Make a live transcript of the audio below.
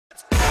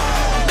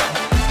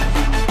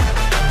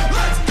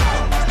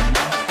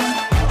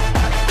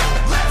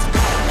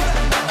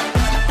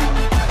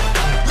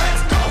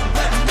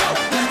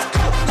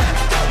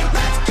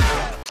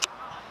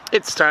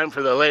It's time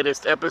for the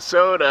latest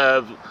episode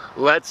of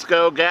Let's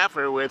Go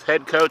Gaffer with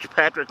head coach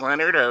Patrick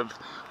Leonard of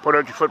Port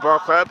Orchard Football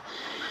Club.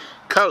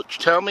 Coach,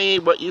 tell me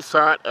what you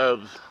thought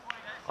of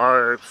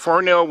our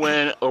 4-0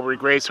 win over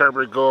Grays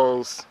Harbor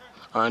Gulls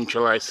on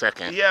July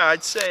 2nd. Yeah,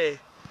 I'd say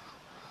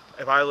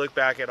if I look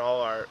back at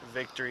all our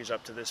victories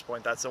up to this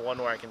point, that's the one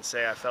where I can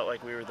say I felt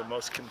like we were the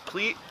most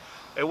complete.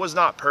 It was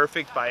not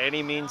perfect by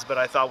any means, but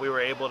I thought we were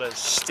able to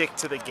stick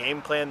to the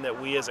game plan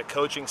that we as a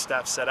coaching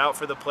staff set out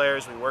for the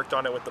players. We worked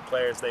on it with the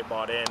players, they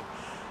bought in.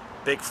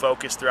 Big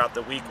focus throughout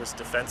the week was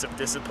defensive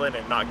discipline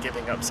and not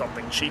giving up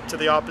something cheap to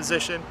the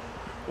opposition.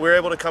 We were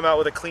able to come out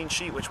with a clean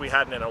sheet, which we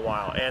hadn't in a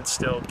while, and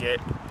still get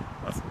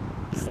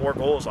 4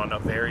 goals on a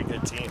very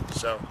good team.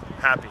 So,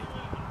 happy.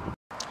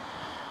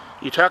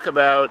 You talk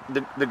about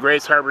the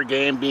Grays Harbor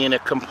game being a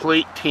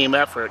complete team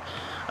effort.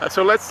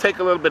 So let's take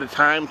a little bit of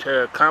time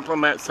to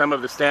compliment some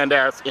of the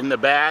standouts in the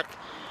back,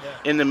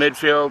 in the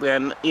midfield,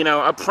 and, you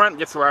know, up front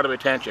gets a lot of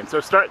attention. So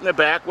start in the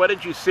back. What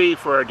did you see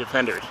for our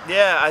defenders?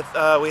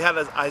 Yeah, we had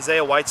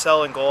Isaiah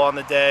Whitesell in goal on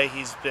the day.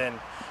 He's been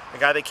a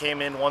guy that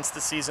came in once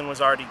the season was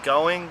already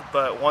going,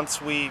 but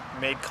once we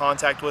made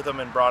contact with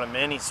him and brought him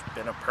in, he's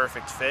been a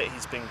perfect fit.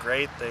 He's been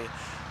great. The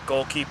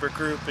goalkeeper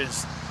group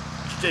he's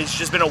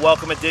just been a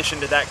welcome addition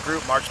to that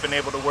group. Mark's been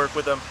able to work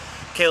with him.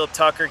 Caleb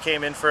Tucker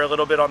came in for a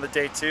little bit on the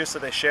day too, so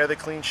they share the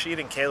clean sheet,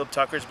 and Caleb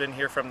Tucker's been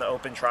here from the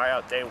open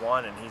tryout day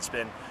one, and he's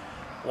been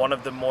one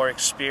of the more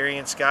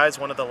experienced guys,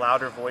 one of the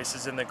louder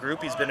voices in the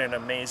group. He's been an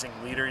amazing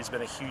leader. He's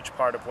been a huge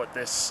part of what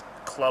this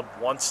club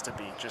wants to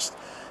be, just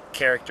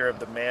character of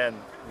the man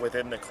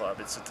within the club.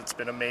 It's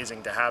been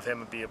amazing to have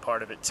him be a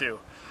part of it too.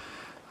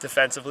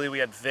 Defensively, we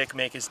had Vic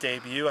make his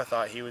debut. I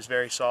thought he was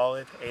very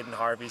solid. Aiden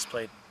Harvey's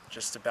played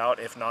just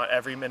about, if not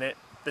every minute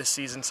this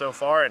season so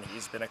far, and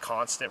he's been a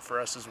constant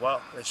for us as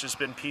well. It's just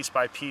been piece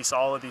by piece,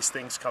 all of these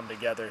things come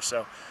together.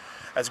 So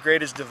as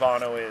great as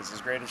Devano is,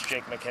 as great as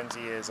Jake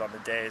McKenzie is on the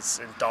days,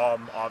 and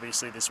Dom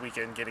obviously this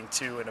weekend getting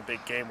 2 in a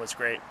big game was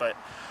great, but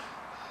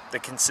the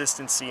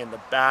consistency in the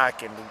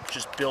back and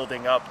just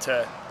building up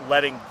to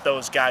letting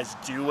those guys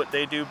do what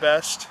they do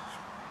best,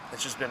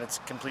 it's just been a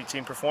complete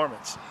team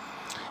performance.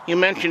 You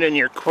mentioned in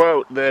your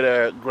quote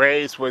that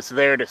Grays was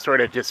there to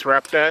sort of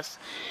disrupt us.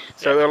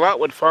 So a lot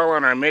would fall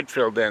on our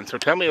midfield then. So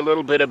tell me a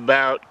little bit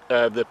about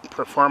the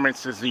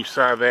performances you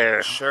saw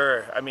there.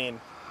 Sure. I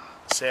mean,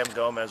 Sam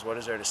Gomez, what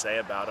is there to say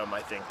about him?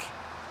 I think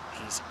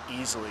he's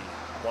easily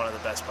one of the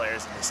best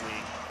players in this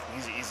league.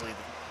 He's easily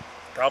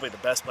probably the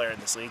best player in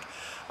this league.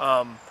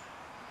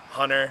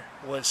 Hunter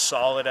was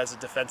solid as a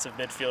defensive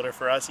midfielder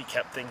for us. He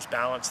kept things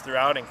balanced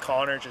throughout, and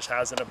Connor just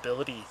has an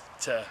ability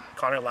to,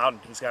 Connor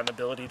Loudon, he's got an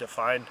ability to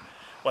find,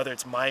 whether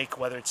it's Mike,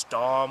 whether it's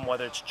Dom,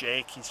 whether it's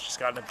Jake, he's just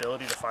got an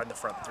ability to find the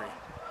front three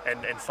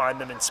and find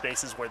them in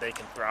spaces where they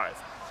can thrive.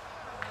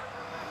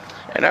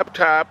 And up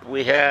top,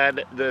 we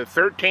had the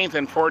 13th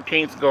and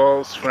 14th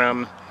goals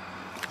from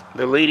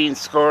the leading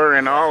scorer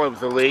in all of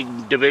the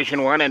league,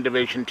 Division I and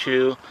Division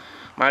II,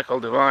 Michael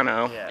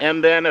Devano. Yeah.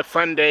 And then a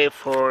fun day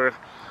for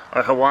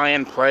our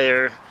Hawaiian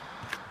player,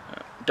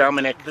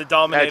 Dominic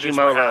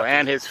Ajimolo,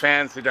 and his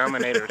fans, the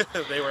Dominators.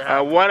 They were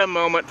happy. What a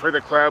moment for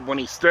the club when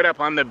he stood up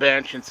on the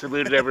bench and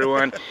saluted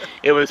everyone.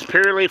 It was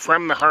purely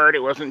from the heart. It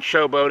wasn't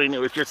showboating. It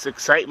was just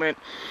excitement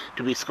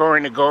to be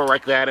scoring a goal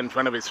like that in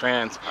front of his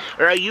fans.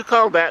 You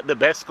called that the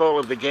best goal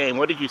of the game.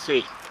 What did you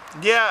see?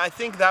 Yeah, I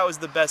think that was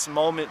the best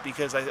moment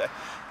because,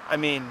 I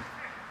mean,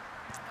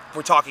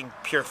 we're talking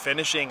pure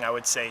finishing. I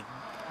would say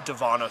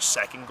Devano's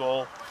second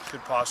goal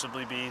could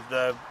possibly be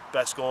the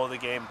best goal of the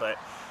game, but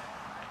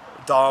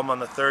Dom on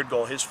the third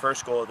goal, his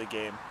first goal of the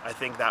game, I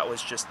think that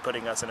was just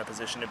putting us in a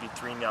position to be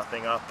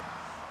 3-0 up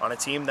on a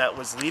team that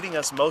was leading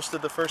us most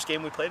of the first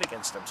game we played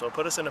against them. So it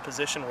put us in a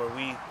position where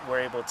we were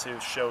able to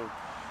show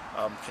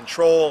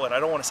control, and I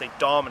don't want to say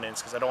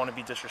dominance because I don't want to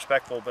be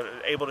disrespectful, but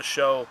able to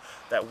show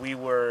that we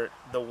were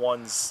the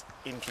ones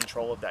in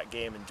control of that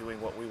game and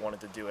doing what we wanted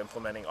to do,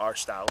 implementing our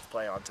style of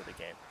play onto the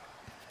game.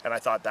 And I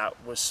thought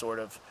that was sort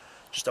of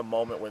just a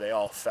moment where they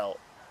all felt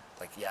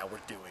like, yeah, we're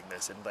doing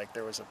this, and like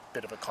there was a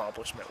bit of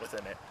accomplishment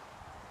within it.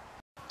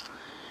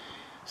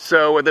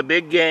 So with a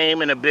big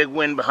game and a big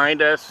win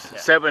behind us,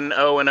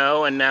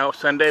 7-0-0, and now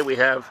Sunday we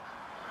have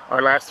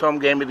our last home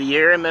game of the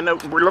year, and then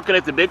we're looking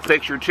at the big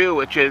picture too,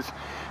 which is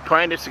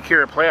trying to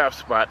secure a playoff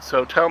spot.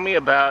 So tell me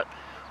about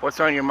what's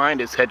on your mind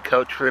as head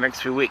coach for the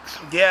next few weeks.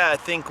 Yeah, I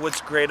think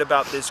what's great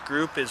about this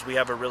group is we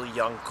have a really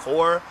young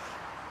core.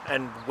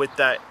 And with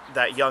that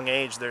young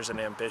age, there's an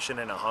ambition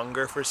and a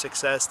hunger for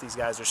success. These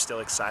guys are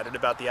still excited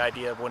about the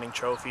idea of winning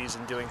trophies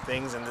and doing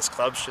things, and this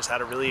club's just had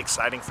a really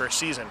exciting first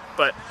season.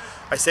 But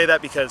I say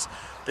that because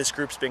this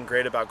group's been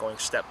great about going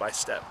step by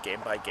step, game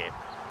by game,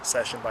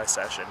 session by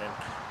session.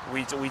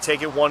 And we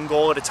take it one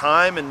goal at a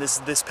time, and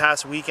this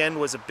past weekend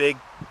was a big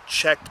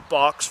checked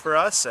box for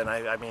us. And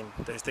I mean,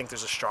 I think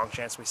there's a strong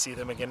chance we see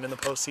them again in the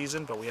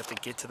postseason, but we have to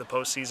get to the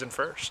postseason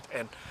first.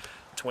 And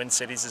Twin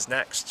Cities is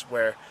next,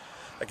 where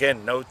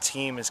again, no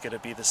team is going to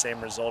be the same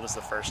result as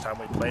the first time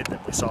we played them.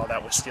 We saw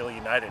that with Steel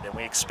United, and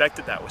we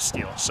expected that with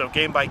Steel. So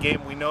game by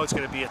game, we know it's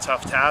going to be a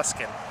tough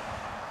task, and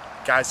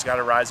guys got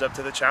to rise up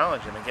to the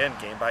challenge. And again,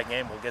 game by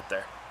game, we'll get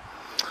there.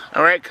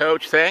 All right,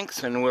 Coach,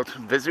 thanks, and we'll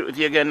visit with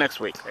you again next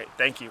week. Great,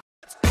 thank you.